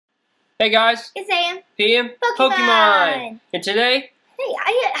Hey guys, It's ampmpokemon. And today? Hey,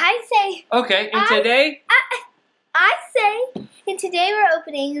 I say. Okay, and today? I say. And today we're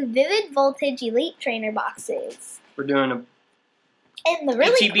opening Vivid Voltage Elite Trainer boxes. We're doing a and the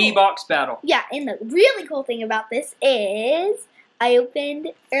really ETB box battle. Yeah, and the really cool thing about this is I opened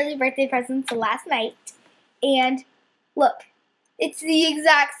early birthday presents last night, and look, it's the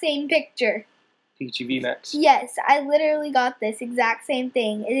exact same picture. Pikachu VMAX. Yes, I literally got this exact same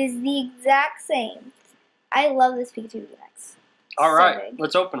thing. It is the exact same. I love this Pikachu VMAX. Alright,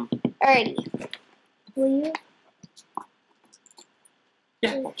 let's open them. Alrighty. Will you?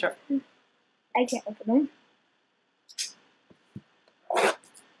 Yeah, sure. I can't open them.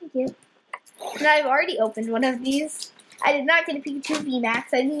 Thank you. And I've already opened one of these. I did not get a Pikachu VMAX.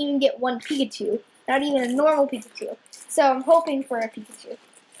 I didn't even get one Pikachu. Not even a normal Pikachu. So I'm hoping for a Pikachu.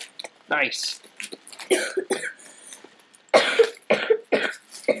 Nice.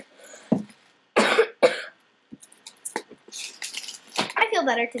 I feel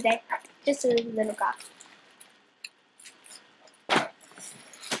better today. Just a little cough.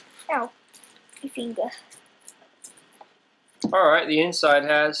 Ow. My finger. Alright, the inside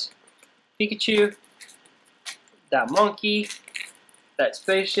has Pikachu, that monkey, that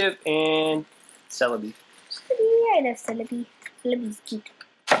spaceship, and Celebi. I love Celebi. Celebi's cute.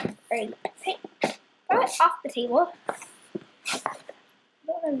 Alright, hey, throw it off the table. I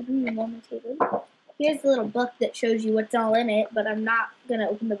don't have room on the table. Here's the little book that shows you what's all in it, but I'm not gonna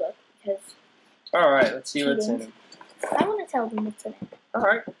open the book because. Alright, let's see what's in it. I want to tell them what's in it.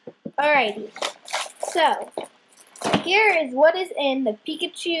 Alright. Alrighty. So, here is what is in the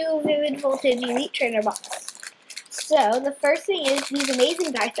Pikachu Vivid Voltage Elite Trainer box. So, the first thing is these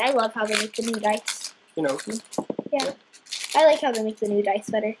amazing dice. I love how they make the new dice. You know. Yeah. I like how they make the new dice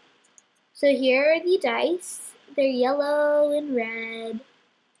better. So here are the dice. They're yellow and red.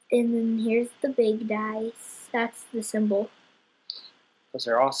 And then here's the big dice. That's the symbol. Those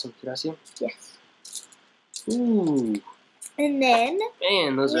are awesome. Can I see them? Yes. Ooh. And then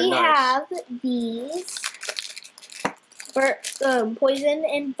man, those are nice. We have these poison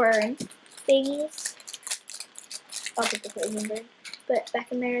and burn thingies. I'll put the poison and burn. But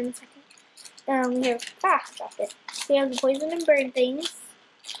back in there in a second. We have dropped it. We have the poison and burn things.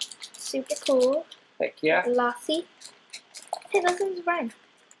 Super cool. Heck yeah. Glossy. Hey, those ones are mine.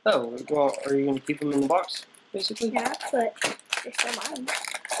 Oh, well, are you going to keep them in the box, basically? Yeah, but they're still mine.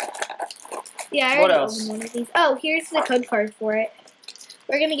 Yeah, I already opened one of these. Oh, here's the code card for it.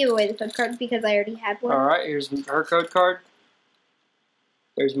 We're going to give away the code card because I already had one. Alright, here's her code card.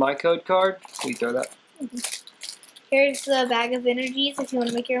 There's my code card. We throw that. Here's the bag of energies if you want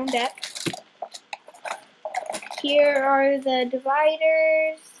to make your own deck. Here are the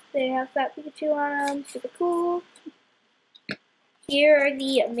dividers. They have Fat Pikachu on them. Super cool. Here are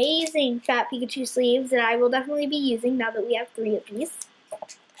the amazing Fat Pikachu sleeves that I will definitely be using now that we have 3 of these.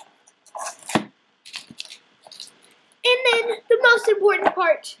 And then the most important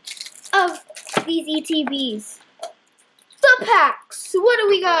part of these ETBs. The packs! What do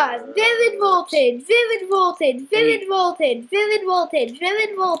we got? Vivid Voltage, Vivid Voltage, Vivid Voltage, Vivid Voltage,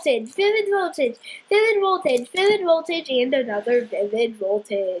 Vivid Voltage, Vivid Voltage, Vivid Voltage, Vivid Voltage, and another Vivid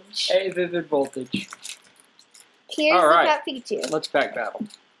Voltage. Hey, Vivid Voltage. Here's the Fat Pikachu. Let's back battle.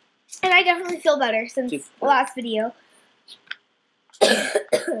 And I definitely feel better since the last video.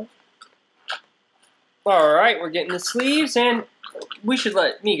 Alright, we're getting the sleeves, and we should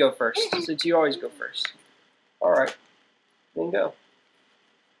let me go first, since you always go first. Alright. Then go.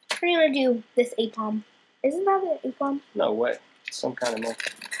 We're gonna do this Apom. Isn't that an Apom? No way. It's some kind of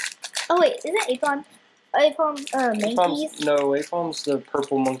monkey. Oh wait, is that Apom? Apom, monkeys? No, Apom's the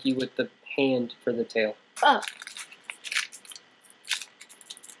purple monkey with the hand for the tail. Oh.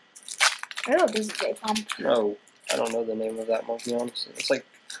 I know this is Apom. No, I don't know the name of that monkey, honestly. It's like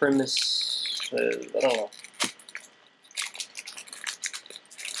Primus, I don't know.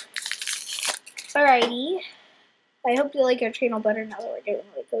 Alrighty. I hope you like our channel better now that we're giving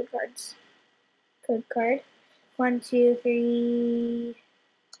away code cards. Code card. 1, 2, 3,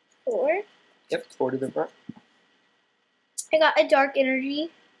 4. Yep, 4 to the front. I got a Dark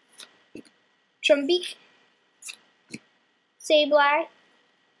Energy, Trumbeak, Sableye,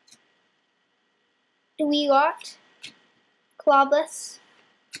 Weegot, Clawless,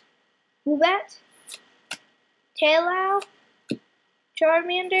 Woobat, Taillow,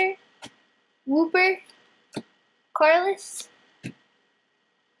 Charmander, Wooper, Carlos, and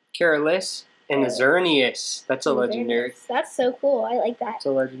a Xerneas. That's a legendary. That's so cool. I like that. It's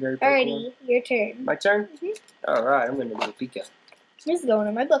a legendary Pokemon. Alrighty, your turn. My turn? Mm-hmm. Alright, I'm going to do a Pika. This is going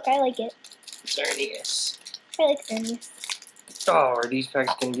in my book. I like it. Xerneas. I like Xerneas. Oh, are these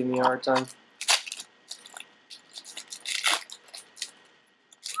packs gonna give me a hard time?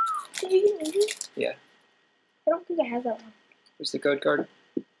 Did you get me? Yeah. I don't think I have that one. Where's the code card?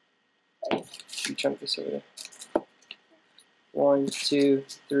 You chunk this over there. 1, 2,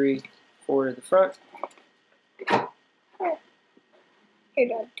 3, 4 to the front. Here,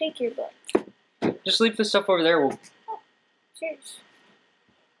 Dad, take your book. Just leave the stuff over there. We'll... Cheers.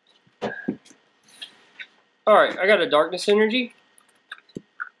 Alright, I got a Darkness Energy.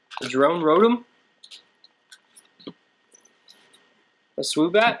 A Drone Rotom. A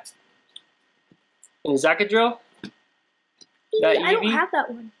Swoobat. And a Zakadrill. That I don't EV? have that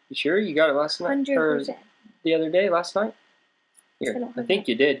one. You sure? You got it last night? 100%. Or the other day? Last night? Here, I think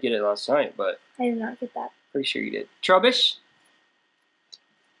you did get it last night, but... I did not get that. Pretty sure you did. Trubbish.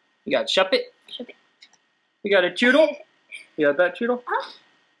 You got Shuppet. Shuppet. You got a Choodle. You got that Choodle.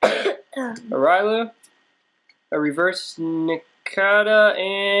 A Rilo. A Reverse Nikata.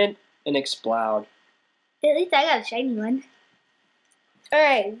 And an Exploud. At least I got a shiny one.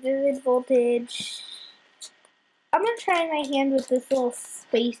 Alright, Vivid Voltage. I'm gonna try my hand with this little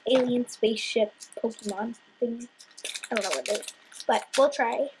alien spaceship Pokemon thing. I don't know what it is, but we'll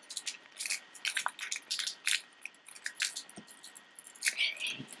try.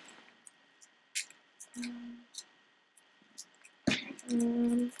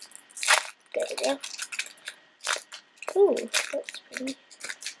 There we go. Ooh, that's pretty.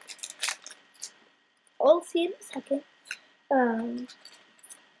 I'll see in a second.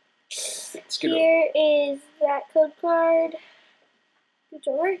 Here is that code card. Reach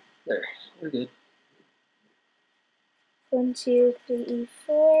over. There, we're good. 1, 2, 3,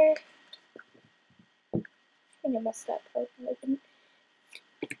 4. I think I messed up.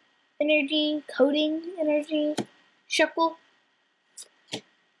 Energy, coding, energy, Shuckle,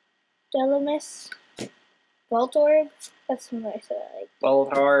 Delamis, Voltorb. That's one I said I like.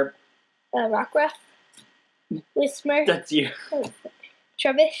 Voltorb. Rockruff, Whismer. That's you.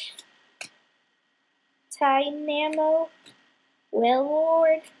 Trubbish, Tynamo,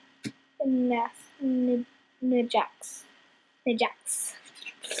 Wailord, and Najax.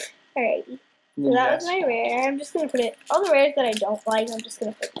 Alrighty. So that was my rare. I'm just gonna put it. All the rares that I don't like, I'm just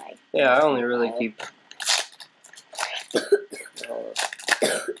gonna put my. Yeah, I only really keep.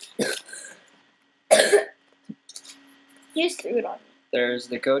 You just threw it on me. There's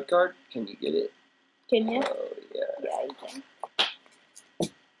the code card. Can you get it? Can you? Oh yeah. Yeah, you can.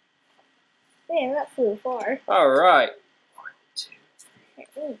 Man, that flew far. All right. 1,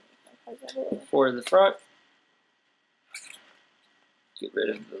 2, Ooh, 4 to the front. Get rid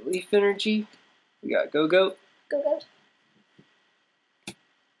of the Leaf Energy. We got Go-Goat. Go.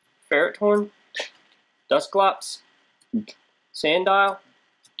 Ferrothorn. Dusclops. Sandile.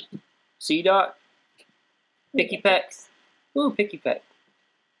 Seedot. Pikipek. Ooh, Pikipek.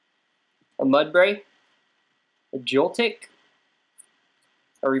 A Mudbray. A Joltik.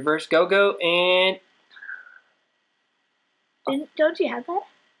 A Reverse Go-Go, and... Don't you have that?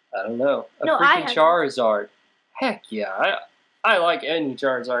 I don't know. A No, I freaking have Charizard. Heck yeah. I like any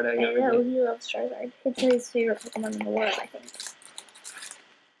Charizard I I ever know, get. he loves Charizard. It's his favorite Pokemon in the world, I think.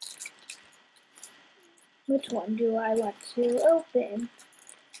 Which one do I want to open?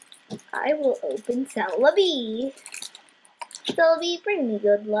 I will open Celebi. Celebi, bring me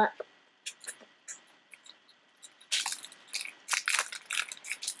good luck.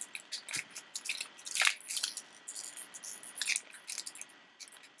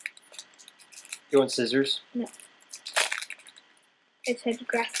 You want scissors? No. It's a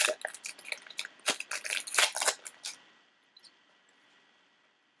grass book.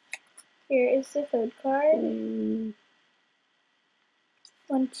 Here is the code card.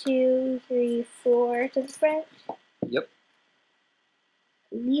 1, 2, 3, 4 to the front. Yep.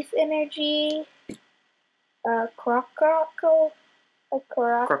 Leaf Energy. Krokorok.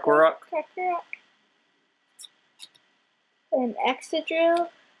 An Excadrill.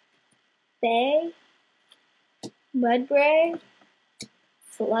 Bay. Mudbray.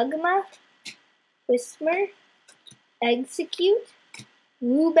 Slugma. Whismer. Execute.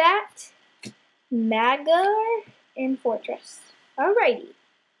 Woobat. Magar. And Fortress. Alrighty.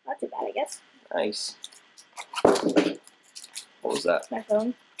 Not too bad, I guess. Nice. What was that? My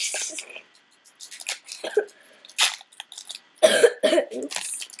phone.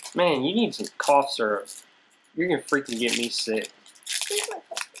 Man, you need some cough syrup. You're gonna freaking get me sick.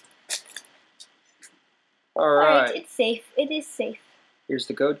 Alright. It's safe. It is safe. Here's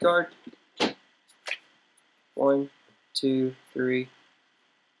the code card. 1, 2, 3,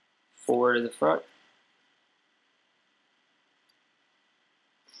 4 to the front.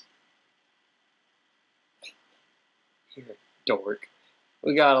 Here, Dork.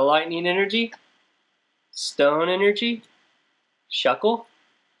 We got a lightning energy, stone energy, Shuckle,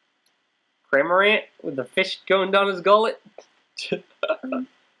 Cramorant with the fish going down his gullet, a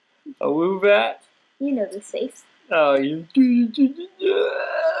Woobat. You know this face. Oh, you. You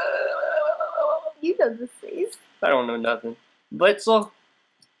know this face. I don't know nothing. Blitzel.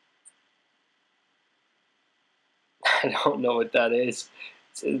 I don't know what that is.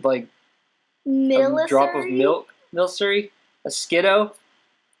 It's like a drop of milk. Milcery. A Skiddo.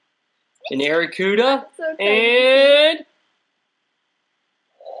 An Arrokuda. And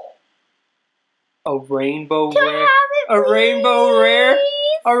a rainbow rare. A rainbow rare.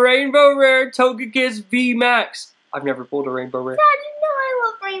 A rainbow rare Togekiss V Max. I've never pulled a rainbow rare. Dad, you know I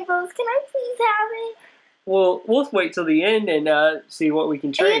love rainbows. Can I please have it? Well, we'll wait till the end and see what we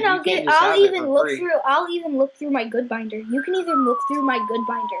can trade. And I'll even look through my good binder. You can even look through my good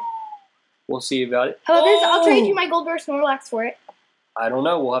binder. We'll see about it. How about this? I'll trade you my Gold Burst Snorlax for it. I don't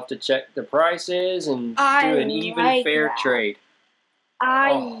know. We'll have to check the prices and do an even fair trade.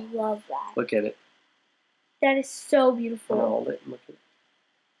 I love that. Look at it. That is so beautiful. I'll hold it and look at it.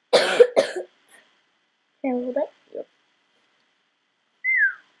 Can I hold it? Yep.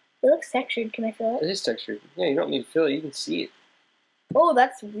 It looks textured. Can I feel it? It is textured. Yeah, you don't need to feel it. You can see it. Oh,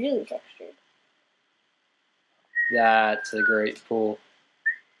 that's really textured. That's a great pull.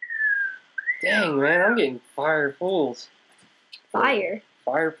 Dang, man, I'm getting fire pulls. Fire?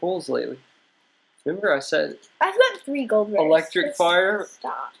 Fire pulls lately. Remember I said... I've got 3 gold rares. Electric fire.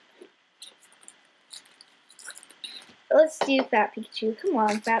 Stop. Let's do Fat Pikachu. Come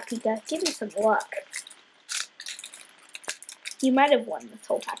on, Fat Pika. Give me some luck. You might have won this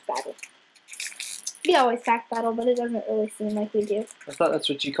whole pack battle. We always pack battle, but it doesn't really seem like we do. I thought that's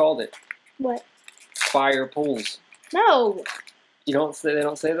what you called it. What? Fire pulls. No. You don't say they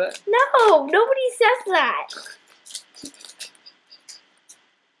don't say that? No, nobody says that.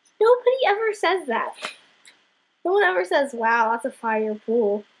 Nobody ever says that. No one ever says, wow, that's a fire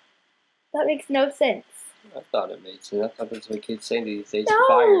pool. That makes no sense. I thought it made sense. I thought that's what kids say these days. No.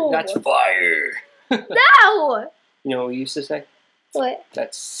 Fire. That's fire. No! You know what we used to say? What?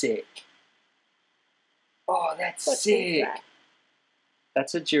 That's sick. Oh, that's What sick. is that?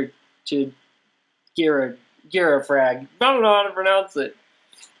 That's a Girafrag. I don't know how to pronounce it.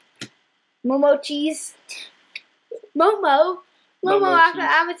 Momo cheese. Momo off of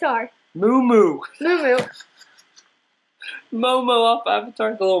Avatar. Moo Moo. Moo. Momo off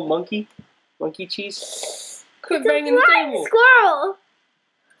Avatar. The little monkey. Monkey cheese. Quit It's banging the table. squirrel.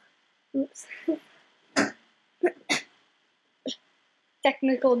 Oops.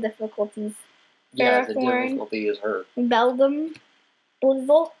 Technical difficulties. Yeah, the Parathorn. difficulty is her. Beldum.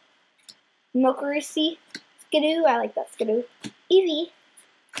 Blizzle. Milcery. Skidoo. I like that Skidoo. Eevee.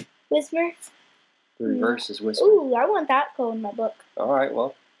 Whismer. The reverse is Whisper. Ooh, I want that code in my book. Alright,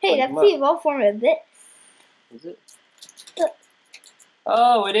 well. Hey, that's the evolved form of this. Is it?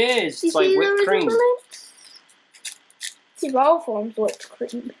 Oh, it is. It's like whipped cream. The evolved form's whipped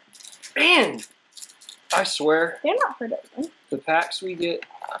cream. Man! I swear. They're not hurt open. The packs we get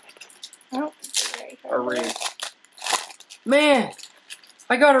I don't think they're are very hard. rigged. Man!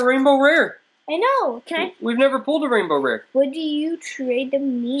 I got a rainbow rare. I know. Can I? We've never pulled a rainbow rare. Would you trade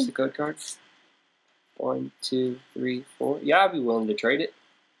them It's me? a code card. 1, 2, 3, 4. Yeah, I'd be willing to trade it.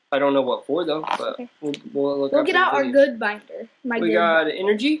 I don't know what for though, but Okay. we'll look. We'll up get in out our video. good binder. We got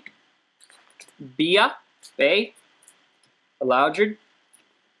Energy, Bia, Bay, Loudred,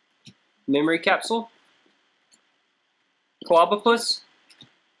 Memory Capsule, Clobopus,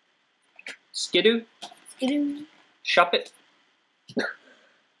 Skidoo, Skidoo. Shuppet,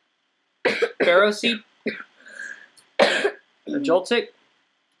 Ferroseed, a Joltik,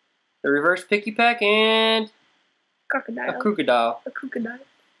 the Reverse Picky Pack, and Crocodile. a Crocodile. A crocodile.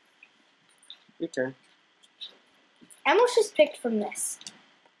 Your turn. I almost just picked from this.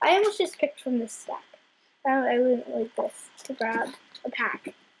 I almost just picked from this stack. I wouldn't like this to grab a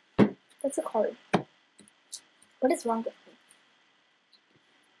pack. That's a card. What is wrong with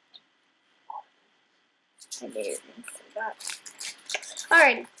me? I didn't say that.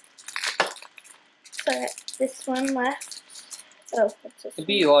 Alright. So this one left. Oh, that's just It'd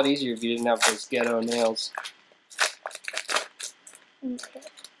be a lot easier if you didn't have those ghetto nails. okay.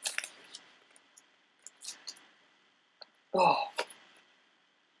 Oh.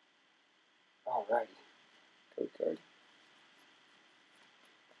 Alrighty. Code card.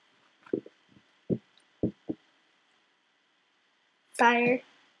 Fire,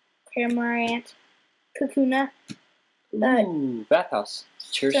 Cramorant, Kakuna, Ooh, Bathhouse.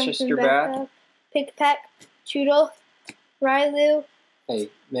 Cheer Sister Bath. Pickpack, Choodle, Railu, Hey,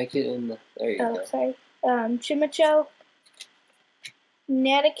 make it in the. There you go. sorry, Chimicho,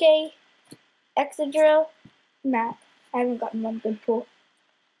 Nadicay, Excadrill, Matt. I haven't gotten one good pull.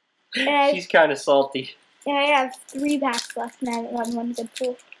 She's kind of salty. And I have 3 packs left and I haven't gotten one good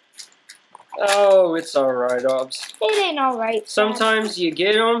pull. Oh, it's alright, Obs. It ain't alright. Sometimes you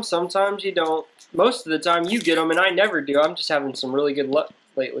get them, sometimes you don't. Most of the time you get them and I never do. I'm just having some really good luck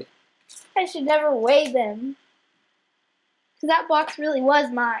lately. I should never weigh them. Because that box really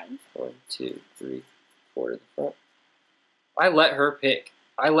was mine. 1, 2, 3, 4 to the front. I let her pick.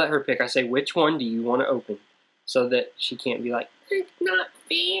 I say, which one do you want to open? So that she can't be like, it's not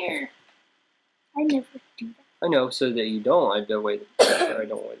fair. I never do that. I know, so that you don't. I don't weigh them. I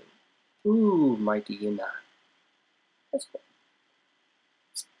don't weigh them. Ooh, mighty Inna. That's cool.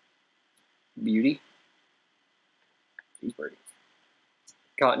 Beauty. She's pretty.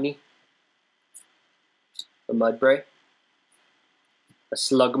 Cottony. A Mudbray. A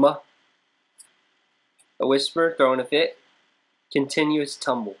Slugma. A Whisper, throwing a fit. Continuous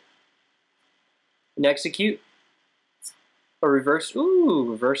Tumble. An Execute. A Reverse,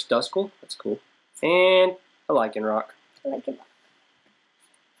 Reverse Duskull. That's cool. And a Lycanroc. Lycanroc.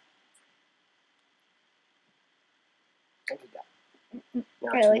 Now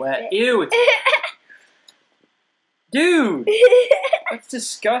it's wet. Ew! It's... Dude! That's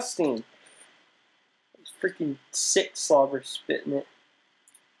disgusting. It's freaking sick slobber spitting it.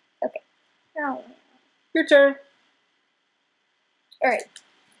 Okay. Now. Your turn. Alright.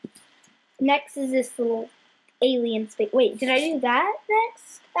 Next is this little alien space. Wait, did I do that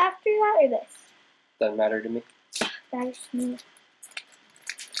next? After that or this? Doesn't matter to me. Matters to me.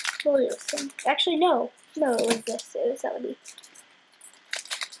 Williamson. Actually, no. No, it was this. It was that one.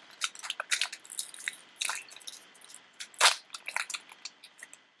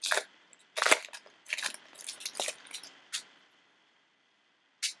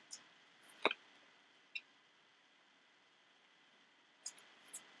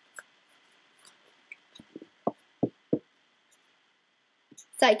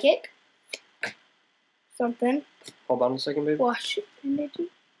 Psychic. Something. Hold on a second, baby. Wash energy.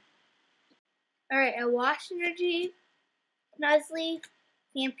 Alright, a wash energy. Nuzly.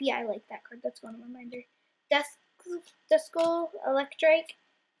 Stampy. I like that card. That's going on my binder. Duskull. Electrike.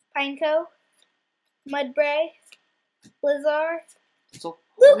 Pineco. Mudbray. Blizzard.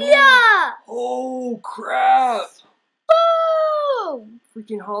 Lugia! Oh, crap! Boom!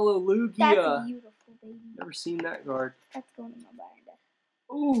 Freaking hollow Lugia. That's beautiful, baby. Never seen that card. That's going in my binder.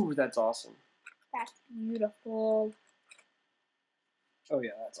 Ooh, that's awesome. That's beautiful. Oh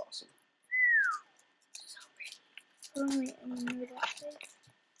yeah, that's awesome. So pretty.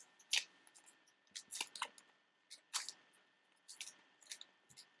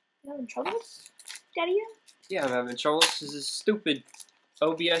 You having trouble, Daddy? Yeah, I'm having trouble. This is a stupid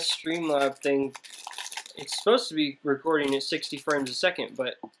OBS Streamlab thing. It's supposed to be recording at 60 frames a second,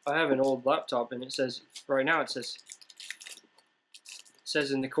 but I have an old laptop and it says, right now it says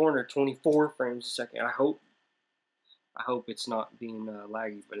in the corner 24 frames a second. I hope it's not being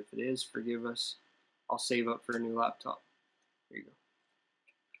laggy, but if it is, forgive us. I'll save up for a new laptop. There you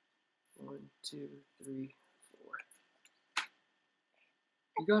go. 1, 2, 3, 4.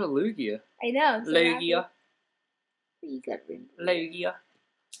 You got a Lugia. I know. I'm so Lugia. happy. You got Lugia.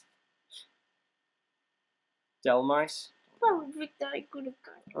 Delmice. Oh, Victor, I could have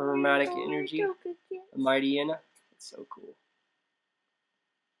got A Aromatic Energy. A Mighty Inna. That's so cool.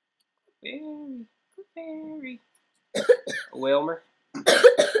 Very. A Whalmer.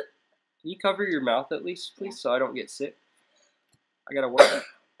 Can you cover your mouth at least, please, so I don't get sick? I gotta work.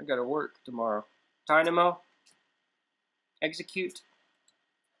 I gotta work tomorrow. Dynamo. Execute.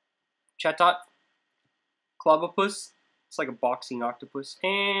 Chatot. Clobopus. It's like a boxing octopus.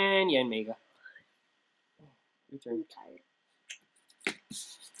 And Yanmega. Your turn. I'm tired.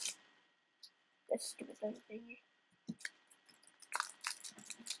 That's stupid thing.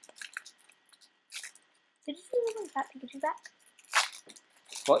 Did you just open Fat Pikachu back?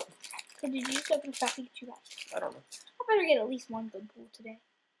 What? Did you just open Fat Pikachu back? I don't know. I better get at least one good pull today.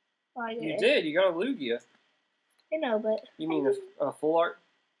 Oh, I You did. You got a Lugia. I know, but... You mean a full art?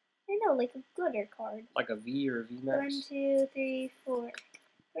 I know, like a gooder card. Like a V or a V Max? 1, 2, 3, 4.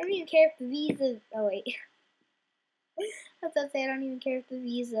 I don't even care if the V's a... Oh, wait. I was about to say I don't even care if the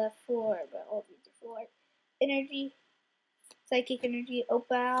V's a 4, but all V's are 4. Energy. Psychic Energy.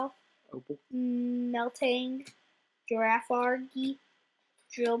 Opal. Meltang. Girafargi.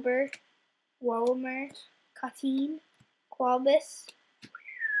 Drillbur. Warmer. Cotine. Qualbus.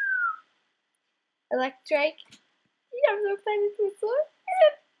 Electrike. I'm so excited for a sword.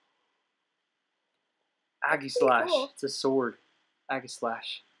 Aegislash. Cool. It's a sword.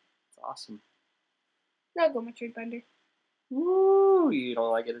 Aegislash. It's awesome. That'll go my trade binder. Woo! You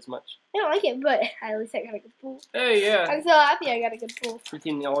don't like it as much. I don't like it, but at least I got a good pull. Hey, yeah. I'm so happy I got a good pull. You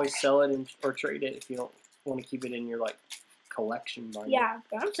can always sell it or trade it if you don't want to keep it in your collection binder. Yeah,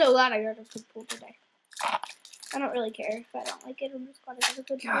 but I'm so glad I got a good pull today. I don't really care if I don't like it. I'm just glad I got a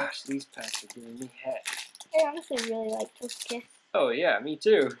good pull. Gosh, these packs are giving me heck. I honestly really like Toast Kiss. Oh yeah, me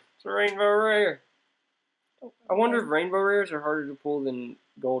too. It's a rainbow rare. I wonder if rainbow rares are harder to pull than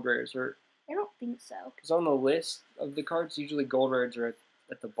gold rares, or I don't think so. because on the list of the cards, usually gold rares are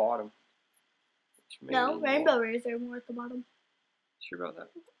at the bottom. No, rainbow rares are more at the bottom. Sure about that?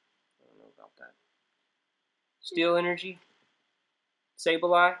 I don't know about that. Steel Energy,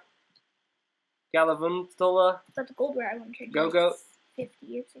 Sableye, Galvantula, But the gold rare I want to trade. Go-Go,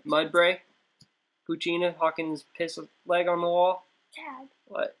 50 or 60. Mudbray, Puccina, Hawkins' piss leg on the wall. Tag.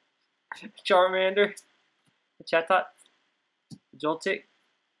 What? Charmander, a Chatot, a Joltik,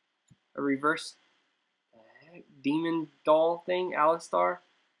 a reverse demon doll thing, Alistar,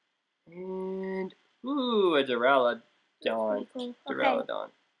 and ooh, a Duraludon. Cool. Duraludon.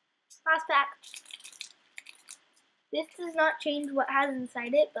 Okay. Last pack. This does not change what has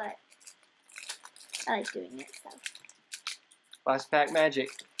inside it, but I like doing it, so. Last pack magic.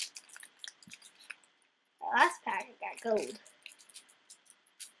 Last pack I got gold.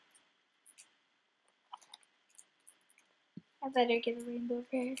 I better get a rainbow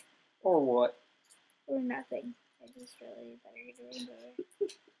rare. Or what? Or nothing. I just really better get a rainbow rare.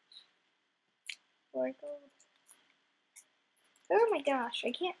 Or gold. Oh my gosh,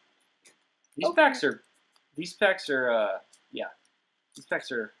 I can't. These packs are These packs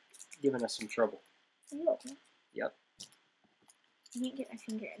are giving us some trouble. Can you open it? Yep. I can't get my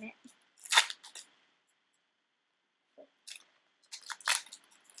finger in it.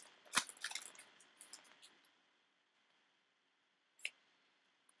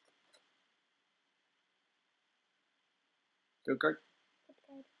 Good card.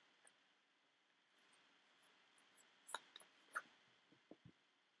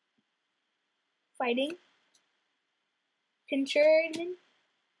 Fighting. Pincharden.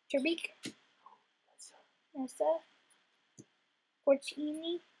 Turbeak. Nessa.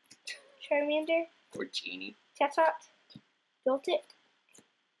 Porcini. Charmander. Porcini. Chatot. Joltik.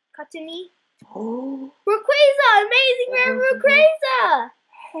 Cottonee. Oh. Rayquaza! Amazing rare Rayquaza!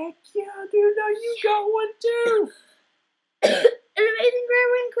 Heck yeah, dude! Now you got one too! An amazing rare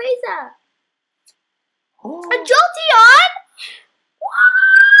Rayquaza! Oh. A Jolteon! Wow!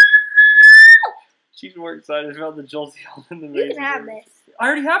 She's more excited about the Jolteon than the You amazing can have rare. this. I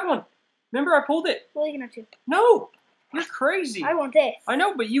already have one. Remember, I pulled it. Well, you can have two. No! You're crazy. I want this. I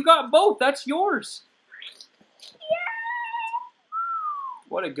know, but you got both. That's yours. Yeah!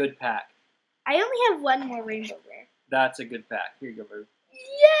 What a good pack. I only have one more rainbow rare. That's a good pack. Here you go, baby.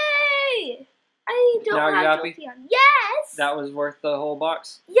 Yay! I don't Now have you happy? Jolteon. Yes! That was worth the whole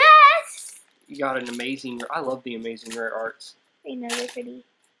box. Yes! You got an amazing. I love the amazing rare arts. I know, they're pretty.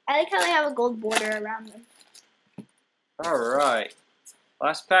 I like how they have a gold border around them. All right.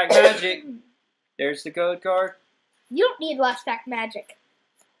 Last pack magic. There's the code card. You don't need last pack magic.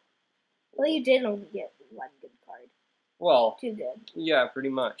 Well, you did only get one good card. Well, Too good. yeah, pretty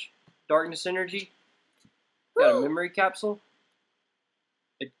much. Darkness Energy. Got a memory capsule.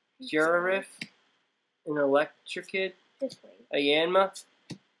 A Giraffe. An Electrokid. Just wait. A Yanma.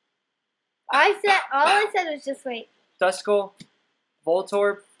 All I said was just wait. Duskull.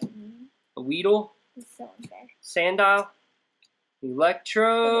 Voltorb. A Weedle. It's so unfair. Sandile.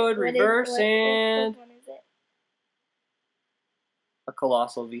 Electrode. What Reverse. And which one is it? a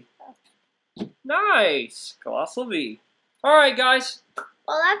Colossal V. Oh. Nice! Colossal V. Alright, guys.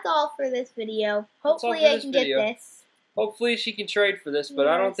 Well, that's all for this video. That's all Hopefully for I this can video. get this. Hopefully she can trade for this, but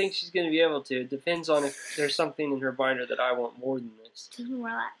I don't Yes. think she's going to be able to. It depends on if there's something in her binder that I want more than this.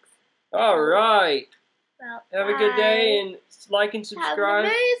 Relax. Alright. Well, Have a good day bye. and like and Have an subscribe.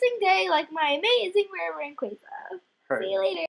 amazing day like my amazing rare Rayquaza. Right. See you later.